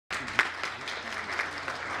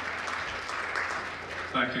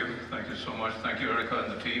Thank you so much. Thank you, Erica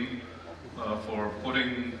and the team, for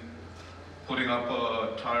putting up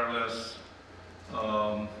a tireless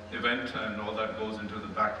event, and all that goes into the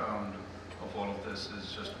background of all of this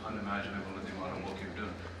is just unimaginable with the amount of work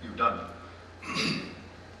you've done.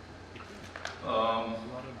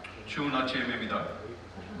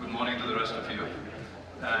 Good morning to the rest of you,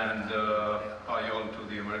 and hi all to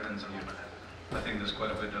the Americans here. I think there's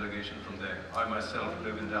quite a bit of delegation from there. I myself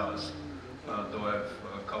live in Dallas, though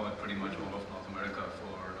I've covered pretty much all of North America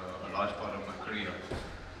for a large part of my career.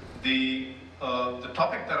 The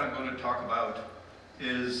topic that I'm going to talk about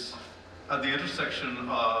is at the intersection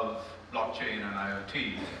of blockchain and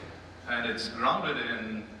IoT, and it's grounded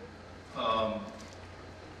in a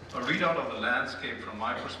readout of the landscape from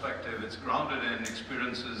my perspective. It's grounded in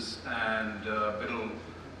experiences and BUIDL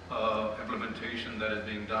implementation that is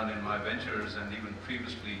being done in my ventures, and even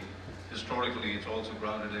previously, historically, it's also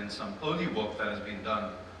grounded in some early work that has been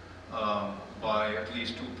done by at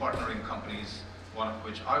least two partnering companies, one of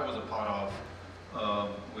which I was a part of,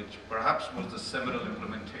 which perhaps was the seminal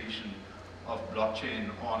implementation of blockchain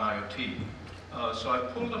on IoT. So I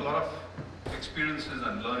pulled a lot of experiences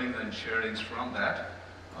and learnings and sharings from that,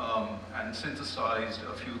 and synthesized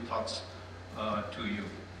a few thoughts to you.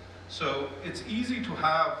 So it's easy to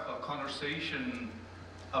have a conversation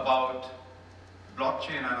about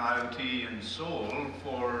blockchain and IoT in SEOUL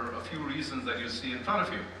for a few reasons that you see in front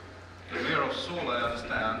of you. The mayor of SEOUL, I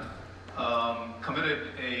understand,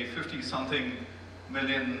 committed a 50-something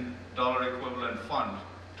million dollar equivalent fund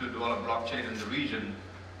to develop blockchain in the region.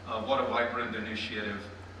 What a vibrant initiative.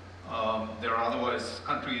 There are otherwise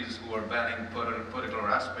countries who are banning particular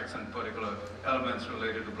aspects and particular elements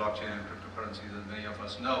related to blockchain and cryptocurrencies, as many of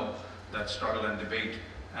us know. That struggle and debate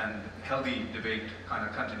and healthy debate kind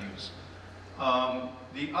of continues.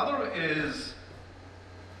 The other is,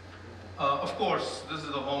 of course, this is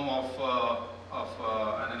the home of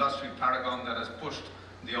an industry paragon that has pushed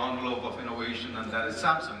the envelope of innovation, and that is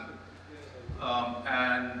Samsung.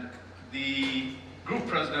 And the group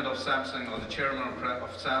president of Samsung, or the chairman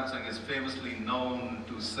of Samsung, is famously known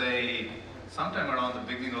to say, sometime around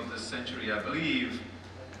the beginning of this century, I believe,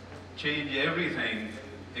 change everything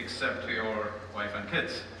except your wife and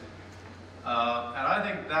kids. And I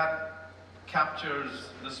think that captures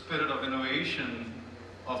the spirit of innovation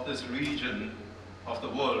of this region of the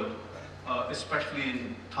world, especially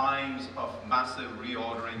in times of massive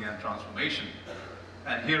reordering and transformation.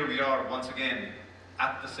 And here we are once again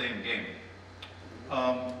at the same game.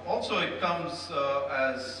 Also, it comes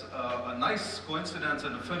as a nice coincidence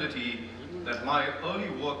and affinity that my early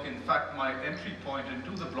work, in fact, my entry point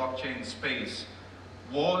into the blockchain space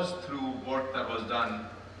was through work that was done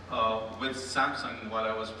with Samsung while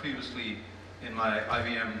I was previously in my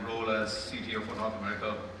IBM role as CTO for North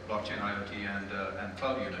America, Blockchain, IoT, and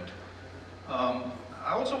Cloud Unit.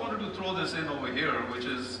 I also wanted to throw this in over here, which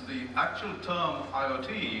is the actual term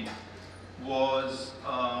IoT was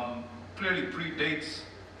clearly predates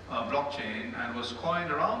blockchain and was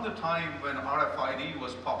coined around the time when RFID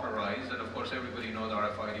was popularized, and of course everybody knows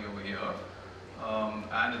RFID over here,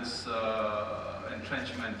 and its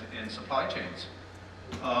entrenchment in supply chains.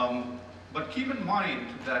 But keep in mind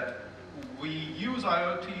that we use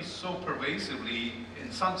IoT so pervasively,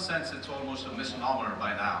 in some sense it's almost a misnomer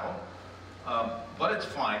by now, but it's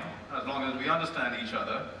fine as long as we understand each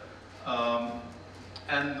other.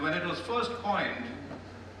 And when it was first coined,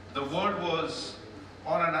 the word was,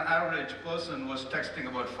 on an average, person was texting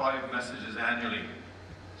about 5 messages annually.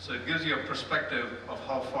 So it gives you a perspective of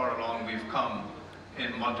how far along we've come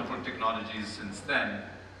in multiple technologies since then.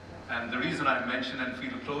 And the reason I mention and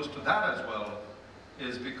feel close to that as well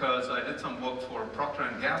is because I did some work for Procter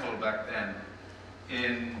 & Gamble back then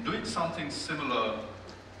in doing something similar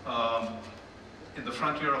in the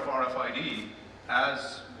frontier of RFID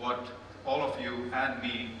as what all of you and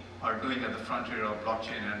me are doing at the frontier of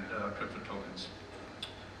blockchain and crypto tokens.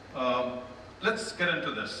 Let's get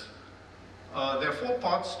into this. There are 4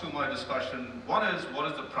 parts to my discussion. One is,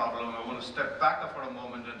 what is the problem? I want to step back for a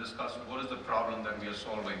moment and discuss what is the problem that we are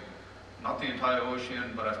solving. Not the entire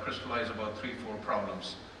ocean, but I've crystallized about 3-4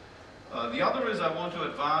 problems. The other is I want to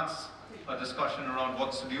advance a discussion around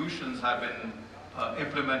what solutions have been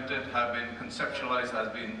implemented, have been conceptualized,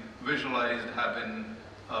 have been visualized, have been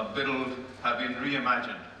BUIDLed, have been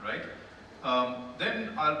reimagined, right?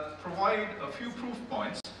 Then I'll provide a few proof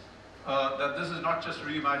points that this is not just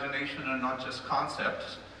reimagination and not just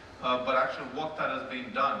concepts, but actual work that has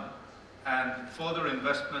been done, and further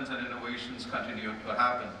investments and innovations continue to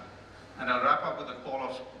happen. And I'll wrap up with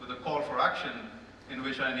a call for action in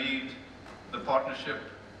which I need the partnership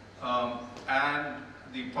and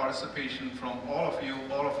the participation from all of you,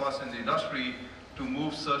 all of us in the industry, to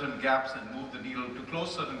move certain gaps and move the needle, to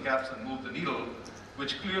close certain gaps and move the needle,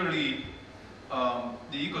 which clearly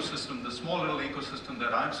the ecosystem, the small little ecosystem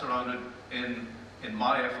that I'm surrounded in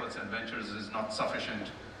my efforts and ventures is not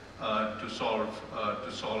sufficient to solve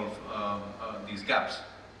these gaps.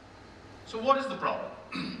 So what is the problem?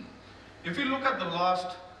 If you look at the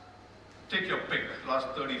last, take your pick, last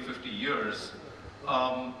 30, 50 years,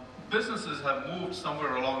 businesses have moved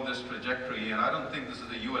somewhere along this trajectory, and I don't think this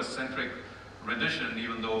is a US-centric rendition,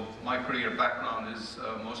 even though my career background is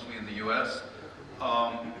mostly in the US.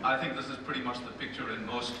 I think this is pretty much the picture in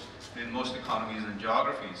most economies and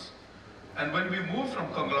geographies. And when we move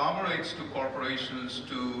from conglomerates to corporations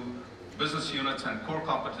to business units and core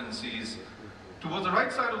competencies, towards the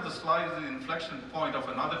right side of the slide is the inflection point of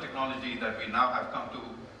another technology that we now have come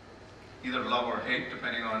to either love or hate,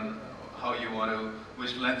 depending on how you want to,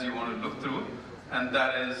 which lens you want to look through, and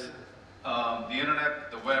that is the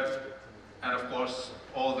internet, the web, and of course,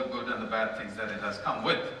 all the good and the bad things that it has come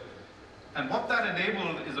with. And what that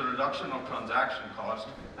enabled is a reduction of transaction cost,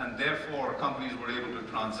 and therefore companies were able to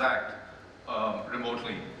transact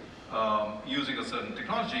remotely using a certain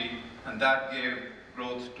technology, and that gave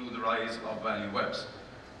growth to the rise of value webs.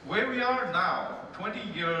 Where we are now, 20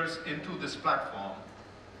 years into this platform,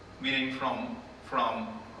 meaning from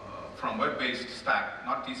web-based stack,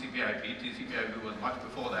 not TCP/IP. TCP/IP was much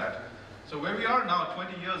before that. So where we are now,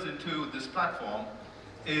 20 years into this platform,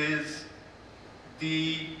 is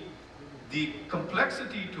the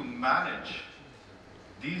complexity to manage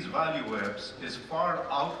these value webs is far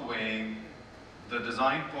outweighing the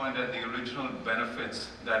design point and the original benefits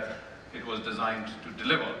that it was designed to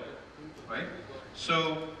deliver, right?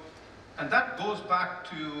 So, and that goes back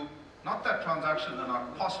to not that transactions are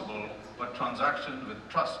not possible, but transactions with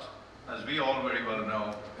trust, as we all very well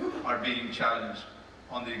know, are being challenged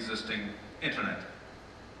on the existing internet.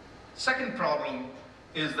 Second problem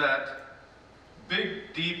is that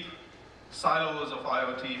big, deep silos of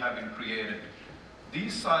IoT have been created.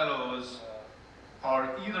 These silos are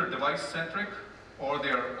either device-centric, or they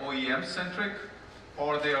are OEM-centric,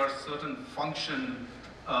 or they are certain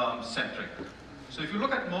function-centric. So if you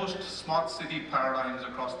look at most smart city paradigms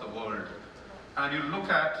across the world, and you look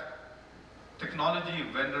at technology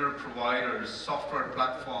vendor providers, software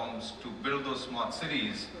platforms to build those smart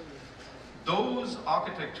cities, those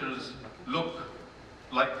architectures look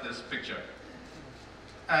like this picture.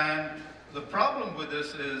 And the problem with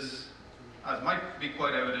this is, as might be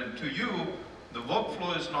quite evident to you, the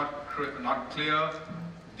workflow is not clear.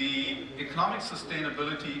 The economic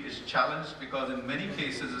sustainability is challenged because in many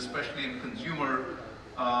cases, especially in consumer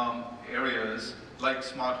areas like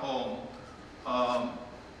smart home,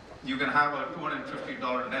 you can have a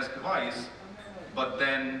 $250 Nest device, but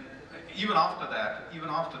then even after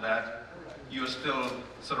that, you're still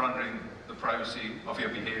surrendering the privacy of your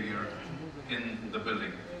behavior in the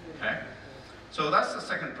building, okay? So that's the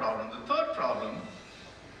second problem. The third problem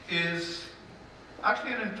is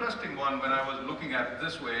actually an interesting one. When I was looking at it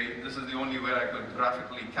this way, this is the only way I could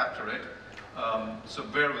graphically capture it, so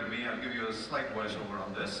bear with me, I'll give you a slight voiceover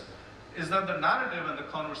on this, is that the narrative and the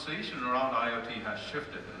conversation around IoT has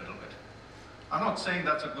shifted a little bit. I'm not saying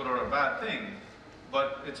that's a good or a bad thing,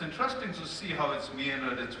 but it's interesting to see how it's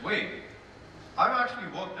meandered its way. I've actually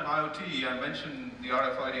worked in IoT. I mentioned the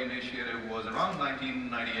RFID initiative was around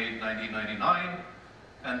 1998, 1999,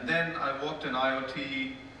 and then I worked in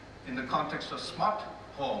IoT in the context of smart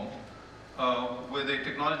home with a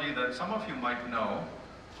technology that some of you might know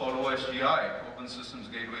called OSGI, Open Systems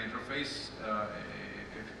Gateway Interface,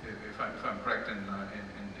 if I'm correct in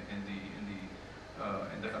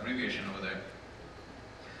the abbreviation over there.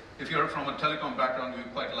 If you're from a telecom background, you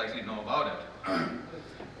quite likely know about it.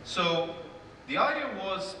 So the idea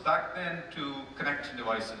was back then to connect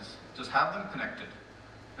devices, just have them connected.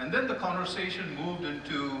 And then the conversation moved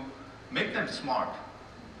into make them smart.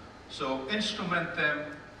 So instrument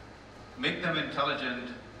them, make them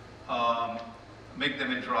intelligent, make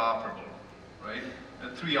them interoperable, right?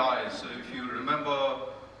 The 3 I's. So if you remember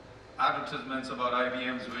advertisements about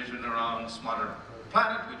IBM's vision around Smarter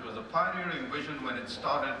Planet, which was a pioneering vision when it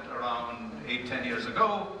started around 8-10 years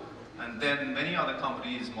ago, and then many other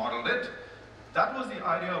companies modeled it. That was the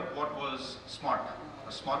idea of what was smart.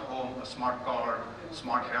 A smart home, a smart car,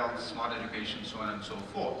 smart health, smart education, so on and so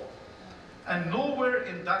forth. And nowhere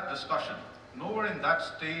in that discussion, nowhere in that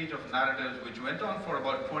stage of narratives, which went on for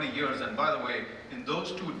about 20 years, and by the way, in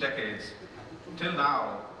those 2 decades, till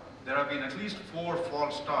now, there have been at least 4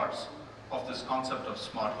 false starts of this concept of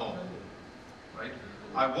smart home, right?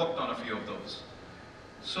 I worked on a few of those.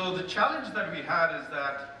 So the challenge that we had is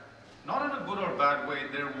that not in a good or bad way,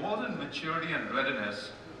 there wasn't maturity and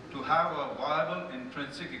readiness to have a viable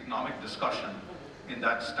intrinsic economic discussion in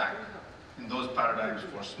that stack, in those paradigms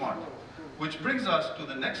for smart. Which brings us to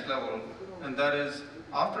the next level, and that is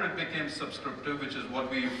after it became subscriptive, which is what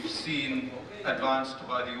we've seen advanced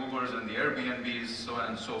by the Ubers and the Airbnbs, so on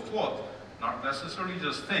and so forth, not necessarily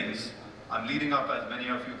just things. I'm leading up, as many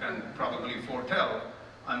of you can probably foretell,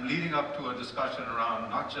 I'm leading up to a discussion around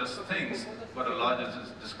not just things, but a larger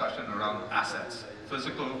discussion around assets,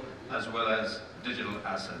 physical as well as digital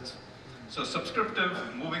assets. So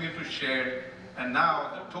subscriptive, moving into shared, and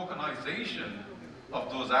now the tokenization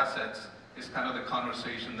of those assets is kind of the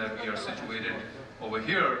conversation that we are situated over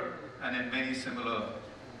here and in many similar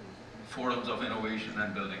forums of innovation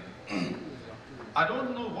and building. I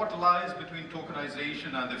don't know what lies between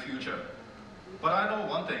tokenization and the future, but I know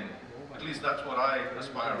one thing, at least that's what I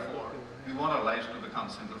aspire for. We want our lives to become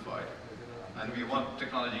simplified, and we want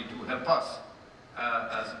technology to help us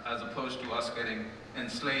as opposed to us getting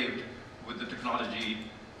enslaved with the technology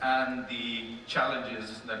and the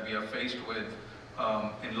challenges that we are faced with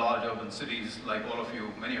in large urban cities like all of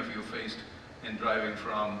you, many of you faced in driving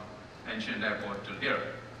from Ancient Airport to here.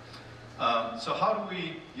 So how do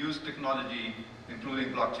we use technology,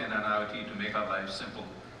 including blockchain and IoT, to make our lives simple?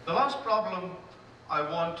 The last problem I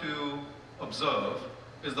want to observe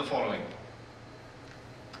is the following.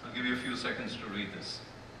 I'll give you a few seconds to read this.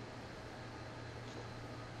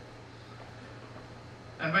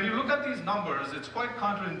 And when you look at these numbers, it's quite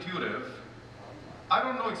counterintuitive. I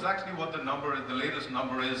don't know exactly what the number, the latest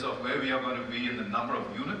number is of where we are going to be in the number of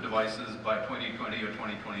unit devices by 2020 or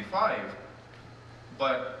 2025,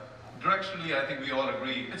 but directionally I think we all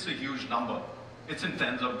agree it's a huge number. It's in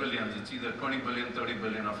tens of billions. It's either 20 billion, 30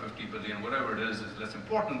 billion, or 50 billion, whatever it is less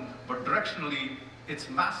important, but directionally it's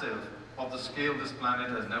massive, of the scale this planet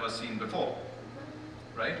has never seen before,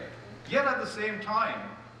 right? Yet at the same time,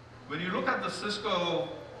 when you look at the Cisco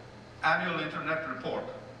annual internet report,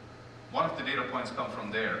 one of the data points come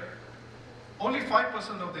from there. Only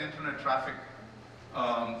 5% of the internet traffic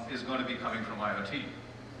is going to be coming from IoT.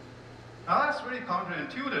 Now that's very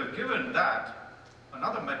counterintuitive, given that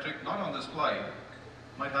another metric, not on this slide,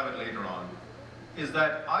 might have it later on, is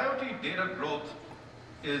that IoT data growth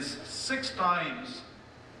is 6 times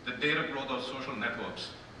the data growth of social networks.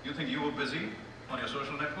 You think you were busy on your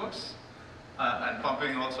social networks and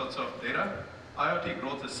pumping all sorts of data? IoT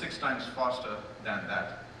growth is 6 times faster than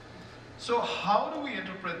that. So how do we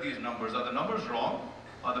interpret these numbers? Are the numbers wrong?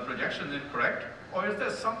 Are the projections incorrect? Or is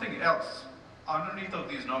there something else underneath of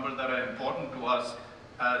these numbers that are important to us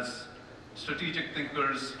as strategic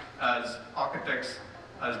thinkers, as architects,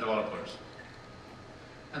 as developers?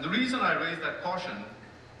 And the reason I raise that caution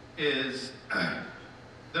is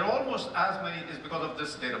there are almost as many, is because of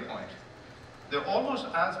this data point. There are almost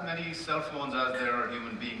as many cell phones as there are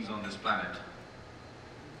human beings on this planet.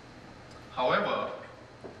 However,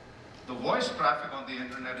 the voice traffic on the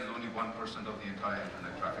internet is only 1% of the entire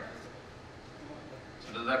internet traffic.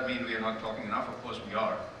 So does that mean we are not talking enough? Of course we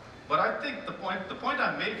are. But I think the point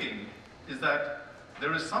I'm making is that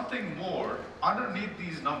there is something more underneath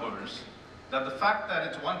these numbers, that the fact that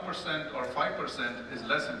it's 1% or 5% is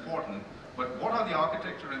less important, but what are the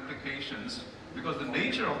architecture implications? Because the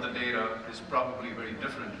nature of the data is probably very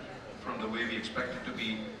different from the way we expect it to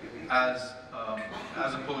be, as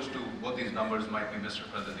opposed to what these numbers might be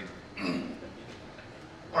misrepresenting.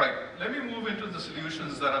 All right, let me move into the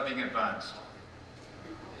solutions that are being advanced.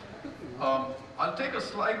 I'll take a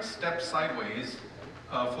slight step sideways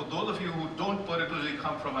for those of you who don't particularly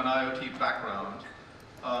come from an IoT background,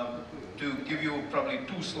 to give you probably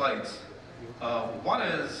 2 slides. One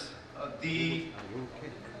is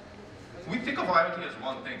we think of IoT as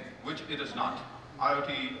one thing, which it is not.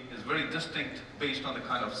 IoT is very distinct based on the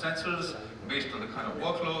kind of sensors, based on the kind of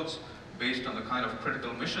workloads, based on the kind of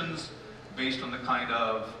critical missions, based on the kind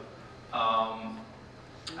of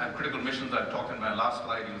and critical missions I talked in my last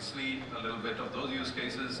slide. You'll see a little bit of those use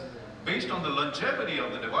cases. Based on the longevity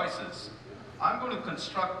of the devices, I'm going to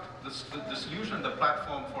construct the solution, the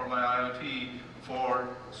platform for my IoT for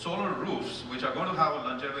solar roofs, which are going to have a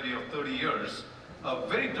longevity of 30 years,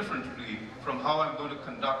 very differently from how I'm going to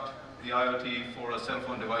conduct the IoT for a cell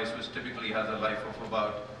phone device, which typically has a life of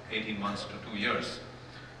about 18 months to 2 years.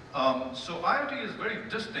 So IoT is very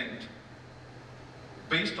distinct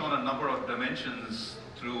based on a number of dimensions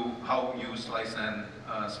through how you slice and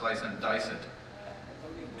dice it.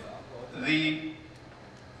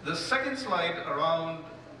 The second slide around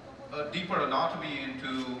a deeper anatomy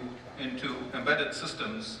into embedded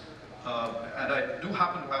systems, and I do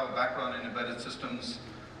happen to have a background in embedded systems.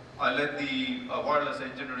 I led the wireless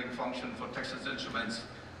engineering function for Texas Instruments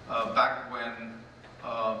back when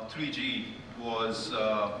 3G was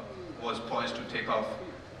poised to take off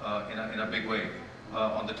in a big way.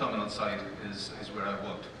 On the terminal side is where I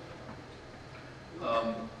worked.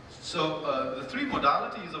 The three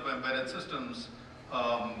modalities of embedded systems,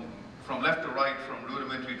 from left to right, from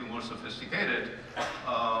rudimentary to more sophisticated,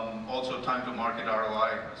 also time to market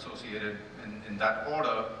ROI associated in that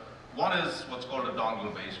order. One is what's called a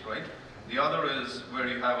dongle-based, right? The other is where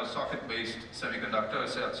you have a socket-based semiconductor,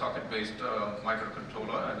 a socket-based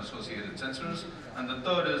microcontroller and associated sensors. And the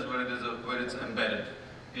third is where it's embedded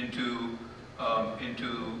into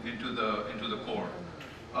the core.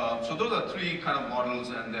 So those are three kind of models,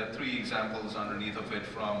 and there are three examples underneath of it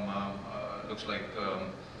from looks like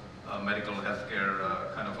medical healthcare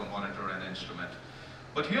kind of a monitor and instrument.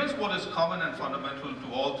 But here's what is common and fundamental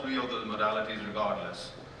to all three of those modalities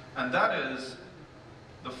regardless, and that is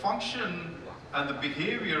the function and the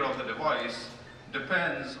behavior of the device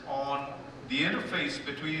depends on the interface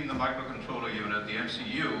between the microcontroller unit, the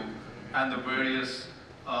MCU, and the various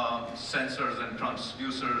sensors and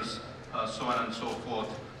transducers, so on and so forth,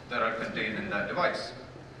 that are contained in that device.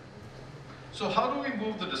 So how do we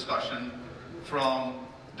move the discussion from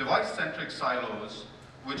device-centric silos,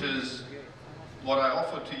 which is what I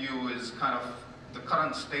offer to you is kind of the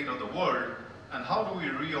current state of the world, and how do we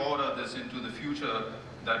reorder this into the future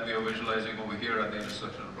that we are visualizing over here at the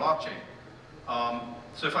intersection of blockchain?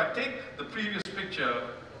 So if I take the previous picture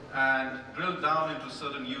and drill down into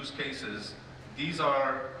certain use cases, these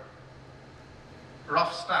are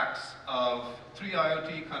rough stacks of three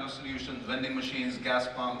IoT kind of solutions: vending machines, gas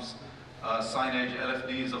pumps, signage,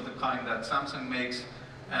 LFDs of the kind that Samsung makes,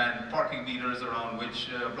 and parking meters around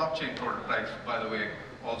which blockchain prototypes, by the way,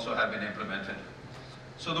 also have been implemented.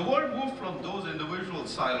 So the world moved from those individual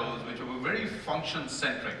silos, which were very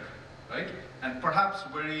function-centric, right? And perhaps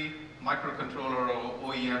very microcontroller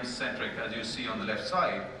or OEM-centric, as you see on the left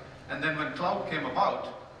side. And then when cloud came about,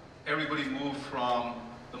 everybody moved from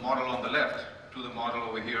the model on the left to the model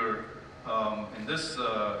over here in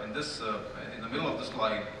the middle of the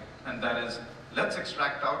slide, and that is, let's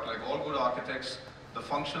extract out, like all good architects, the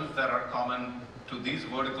functions that are common to these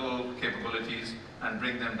vertical capabilities and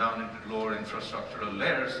bring them down into lower infrastructural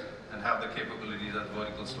layers and have the capabilities as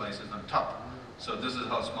vertical slices on top. So this is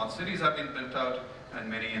how smart cities have been built out, and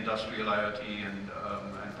many industrial IoT and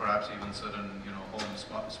perhaps even certain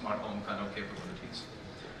smart home kind of capabilities.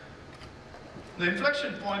 The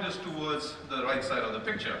inflection point is towards the right side of the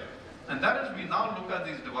picture, and that is we now look at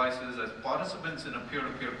these devices as participants in a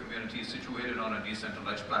peer-to-peer community situated on a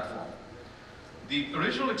decentralized platform. The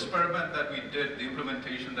original experiment that we did, the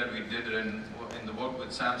implementation that we did in the work with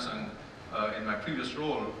Samsung in my previous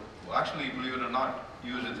role, actually, believe it or not,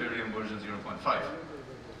 used Ethereum version 0.5.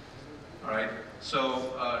 All right,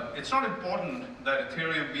 so it's not important that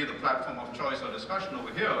Ethereum be the platform of choice or discussion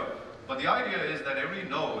over here, but the idea is that every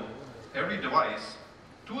node, every device,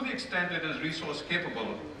 to the extent it is resource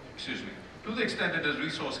capable,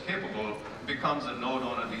 becomes a node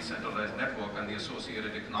on a decentralized network and the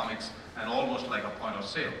associated economics and almost like a point of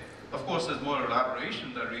sale. Of course, there's more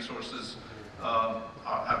elaboration that resources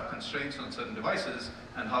have constraints on certain devices,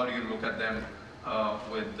 and how do you look at them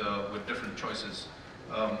with different choices.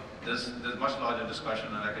 There's much larger discussion,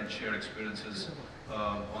 and I can share experiences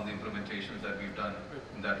on the implementations that we've done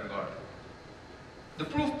in that regard. The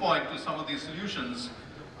proof point to some of these solutions,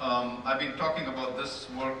 I've been talking about this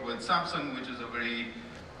work with Samsung, which is a very,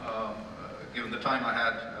 given the time I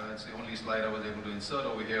had, it's the only slide I was able to insert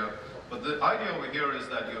over here. But the idea over here is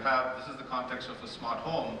that you have, this is the context of a smart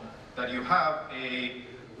home, that you have a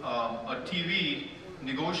TV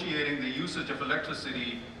negotiating the usage of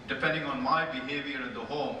electricity depending on my behavior in the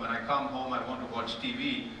home. When I come home, I want to watch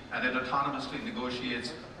TV, and it autonomously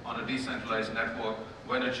negotiates on a decentralized network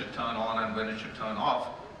when it should turn on and when it should turn off,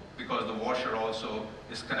 because the washer also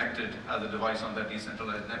is connected as a device on that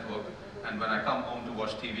decentralized network. And when I come home to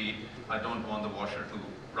watch TV, I don't want the washer to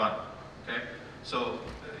run, okay? So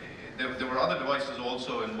there were other devices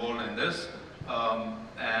also involved in this,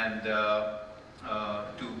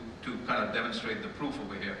 to kind of demonstrate the proof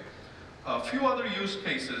over here. A few other use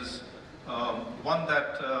cases, one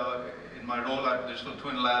that in my role at Digital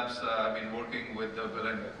Twin Labs, I've been working with the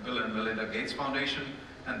Bill and Melinda Gates Foundation,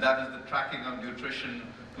 and that is the tracking of nutrition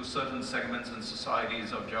to certain segments and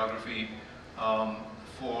societies of geography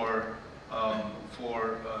for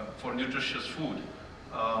nutritious food,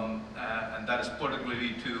 and that is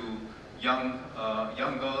particularly to young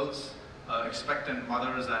girls, expectant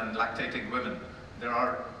mothers, and lactating women. There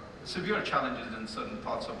are severe challenges in certain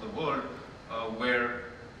parts of the world where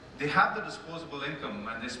they have the disposable income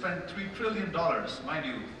and they spend $3 trillion, mind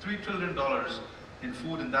you, $3 trillion in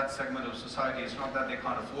food in that segment of society. It's not that they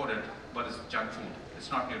can't afford it, but it's junk food.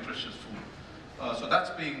 It's not nutritious food. So that's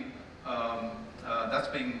being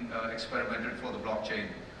experimented for the blockchain.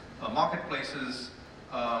 Marketplaces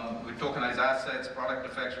with tokenized assets, product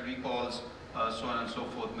defects, recalls, so on and so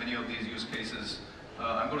forth, many of these use cases.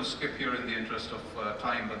 I'm going to skip here in the interest of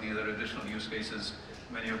time, but these are additional use cases,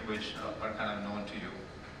 many of which are kind of known to you.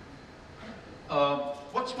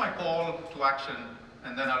 What's my call to action?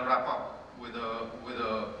 And then I'll wrap up with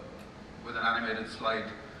an animated slide,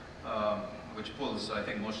 which pulls, I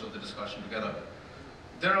think, most of the discussion together.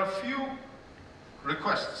 There are a few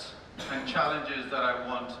requests and challenges that I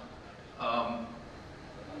want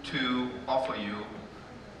to offer you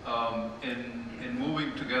in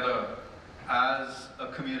moving together as a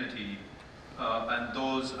community, and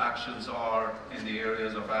those actions are in the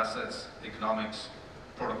areas of assets, economics,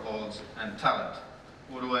 protocols, and talent.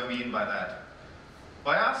 What do I mean by that?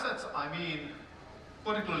 By assets, I mean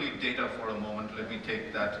particularly data for a moment. Let me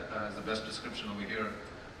take that as the best description over here.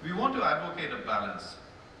 We want to advocate a balance.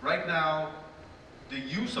 Right now, the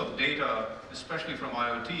use of data, especially from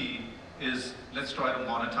IoT, is let's try to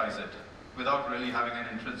monetize it without really having an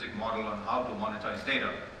intrinsic model on how to monetize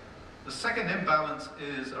data. The second imbalance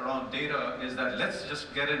is around data is that let's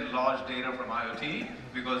just get in large data from IoT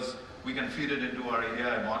because we can feed it into our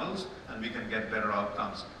AI models and we can get better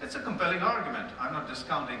outcomes. It's a compelling argument. I'm not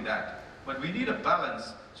discounting that. But we need a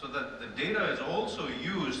balance so that the data is also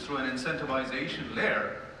used through an incentivization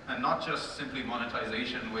layer and not just simply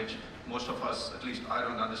monetization, which most of us, at least I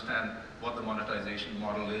don't understand what the monetization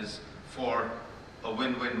model is for a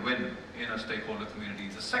win-win-win in a stakeholder community.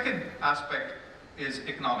 The second aspect is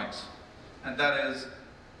economics, and that is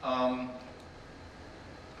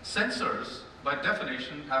sensors, by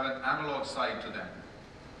definition, have an analog side to them,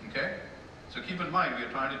 okay? So keep in mind, we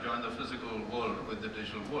are trying to join the physical world with the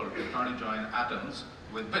digital world. We're trying to join atoms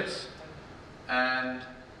with bits. And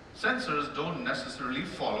sensors don't necessarily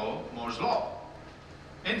follow Moore's law.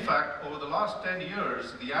 In fact, over the last 10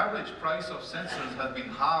 years, the average price of sensors has been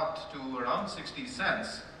halved to around 60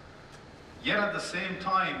 cents. Yet at the same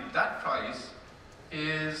time, that price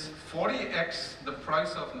is 40x the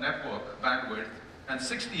price of network bandwidth and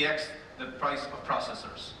 60x the price of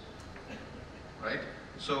processors, right?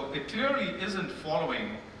 So it clearly isn't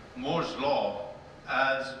following Moore's law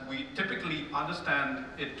as we typically understand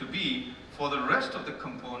it to be for the rest of the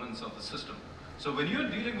components of the system. So when you're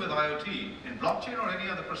dealing with IoT, in blockchain or any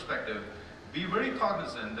other perspective, be very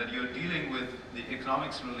cognizant that you're dealing with the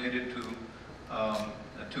economics related to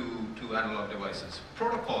analog devices.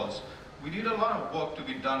 Protocols, we need a lot of work to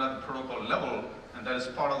be done at the protocol level, and that is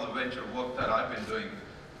part of the venture work that I've been doing.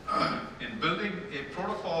 In building a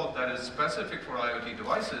protocol that is specific for IoT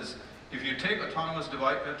devices. If you take autonomous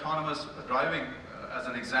driving as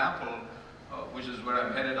an example, which is where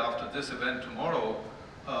I'm headed after this event tomorrow,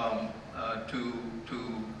 to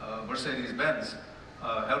Mercedes-Benz,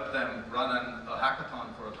 help them run a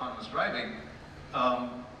hackathon for autonomous driving,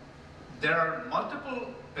 there are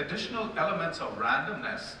multiple additional elements of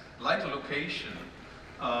randomness, like location,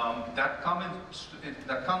 that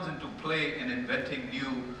comes into play in inventing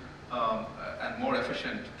new and more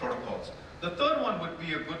efficient protocols. The third one would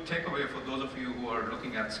be a good takeaway for those of you who are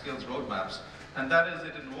looking at skills roadmaps, and that is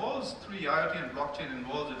it involves IoT and blockchain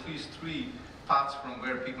involves at least three paths from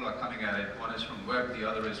where people are coming at it. One is from web, the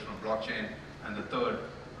other is from blockchain, and the third,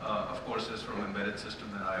 of course, is from embedded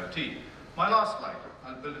systems and IoT. My last slide,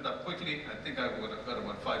 I'll build it up quickly. I think I've got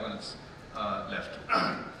about 5 minutes left.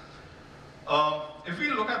 If we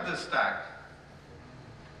look at this stack,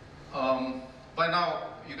 by now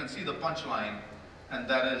you can see the punchline, and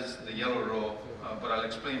that is the yellow row, but I'll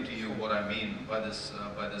explain to you what I mean by this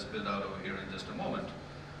build out over here in just a moment.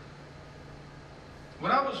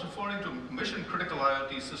 When I was referring to mission critical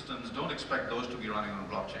IoT systems, don't expect those to be running on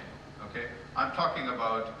blockchain, okay? I'm talking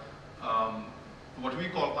about what we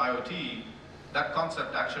call IoT. That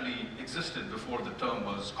concept actually existed before the term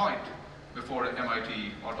was coined, before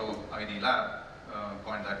MIT Auto ID Lab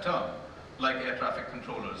coined that term, like air traffic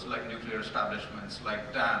controllers, like nuclear establishments,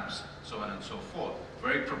 like dams, so on and so forth.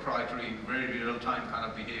 Very proprietary, very real-time kind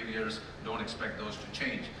of behaviors. Don't expect those to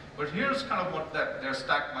change. But here's kind of what their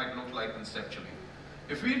stack might look like conceptually.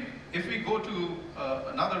 If we go to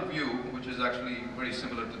another view, which is actually very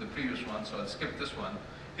similar to the previous one, so I'll skip this one.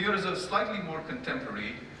 Here is a slightly more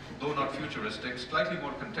contemporary, though not futuristic, slightly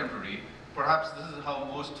more contemporary. Perhaps this is how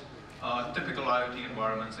most typical IoT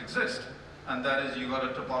environments exist. And that is, you got a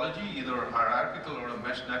topology, either a hierarchical or a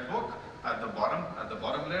mesh network at the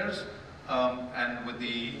bottom layers. And with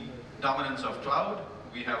the dominance of cloud,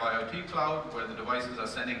 we have IoT cloud, where the devices are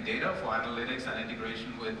sending data for analytics and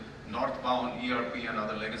integration with northbound ERP and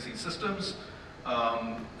other legacy systems.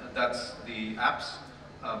 That's the apps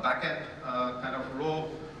backend kind of row.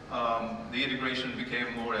 The integration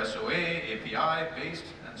became more SOA, API based,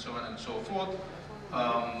 and so on and so forth.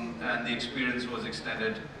 And the experience was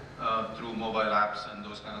extended through mobile apps and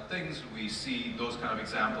those kind of things. We see those kind of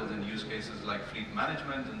examples in use cases like fleet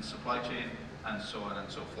management and supply chain and so on and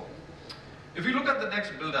so forth. If you look at the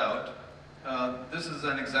next build out, this is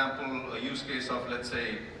an example, a use case of, let's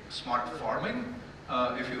say, smart farming,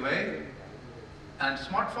 if you may. And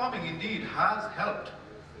smart farming indeed has helped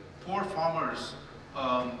poor farmers,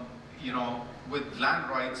 you know, with land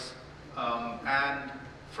rights and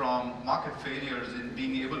from market failures in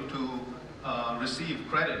being able to receive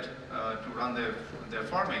credit to run their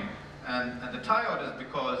farming. And the tie-out is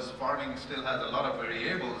because farming still has a lot of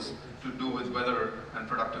variables to do with weather and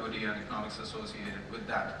productivity and economics associated with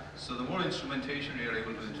that. So the more instrumentation you're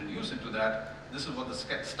able to introduce into that, this is what the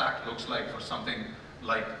stack looks like for something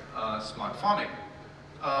like smart farming.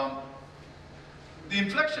 The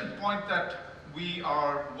inflection point that we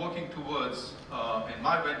are working towards in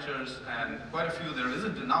my ventures, and quite a few, there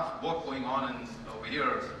isn't enough work going on over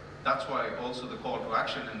here. That's why also the call to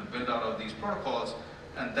action and the build out of these protocols,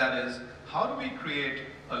 and that is, how do we create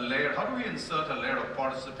a layer, how do we insert a layer of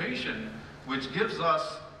participation which gives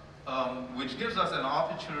us an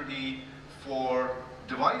opportunity for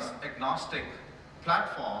device agnostic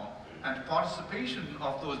platform and participation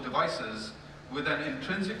of those devices with an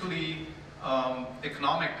intrinsically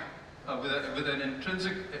economic, with an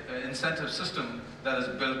intrinsic incentive system that is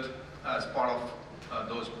built as part of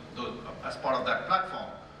as part of that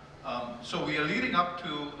platform. So we are leading up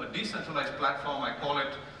to a decentralized platform. I call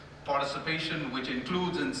it participation, which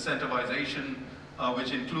includes incentivization,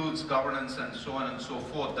 which includes governance and so on and so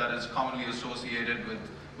forth, that is commonly associated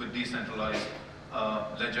with decentralized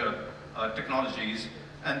ledger technologies.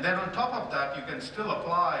 And then on top of that, you can still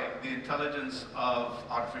apply the intelligence of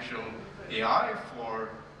artificial AI for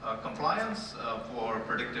compliance, for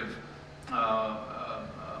predictive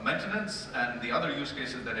maintenance, and the other use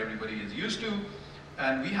cases that everybody is used to.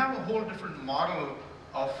 And we have a whole different model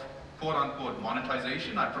of quote-unquote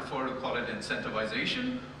monetization. I prefer to call it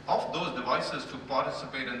incentivization of those devices to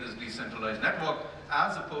participate in this decentralized network,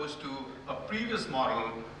 as opposed to a previous model,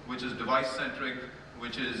 which is device-centric,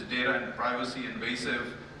 which is data and privacy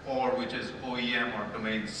invasive, or which is OEM or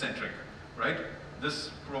domain-centric, right? This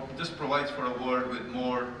provides for a world with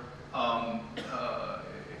more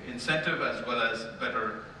incentive as well as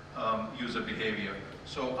better user behavior.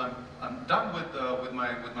 So I'm done with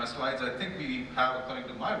my slides. I think we have, according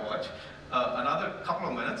to my watch, another couple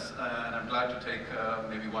of minutes, and I'm glad to take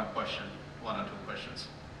maybe one or two questions.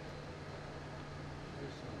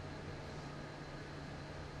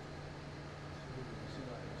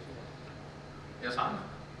 Yes, Han?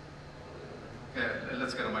 Okay,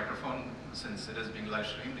 let's get a microphone since it is being live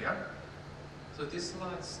streamed. Yeah. So this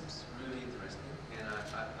slide seems really interesting, and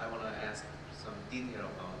I want to ask some detail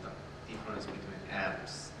about the difference between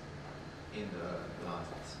apps in the last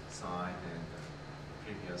slide and the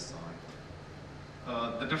previous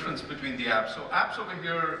slide. The difference between the apps. So apps over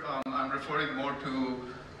here, I'm referring more to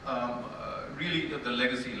really the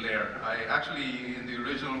legacy layer. I actually, in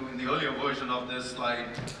the earlier version of this slide,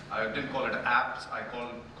 I didn't call it apps, I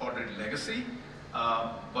called it legacy.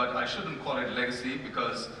 But I shouldn't call it legacy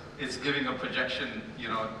because it's giving a projection, you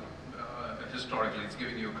know, historically, it's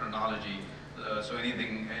giving you a chronology. So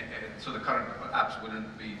so the current apps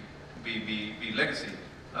wouldn't be legacy.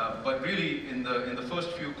 But really, in the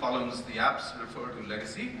first few columns, the apps refer to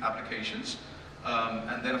legacy applications.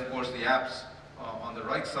 And then, of course, the apps on the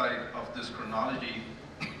right side of this chronology,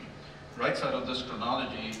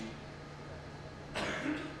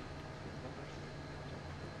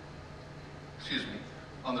 excuse me,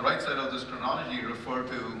 on the right side of this chronology refer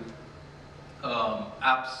to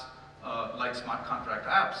apps like smart contract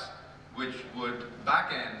apps, which would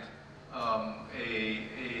backend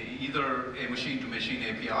either a machine-to-machine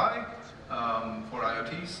API for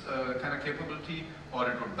IoT's kind of capability, or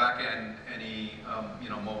it would backend any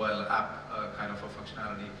mobile app kind of a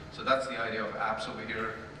functionality. So that's the idea of apps over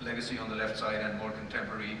here, legacy on the left side and more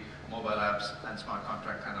contemporary mobile apps and smart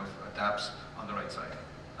contract kind of apps on the right side.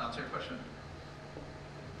 Answer your question?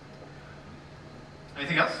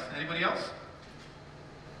 Anything else? Anybody else?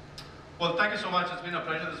 Well, thank you so much. It's been a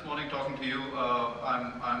pleasure this morning talking to you.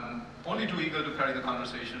 I'm only too eager to carry the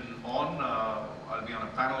conversation on. I'll be on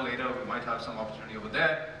a panel later. We might have some opportunity over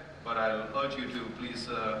there, but I'll urge you to please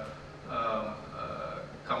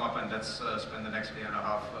come up and let's spend the next day and a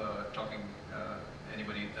half talking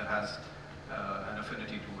anybody that has an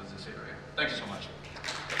affinity towards this area. Thank you so much.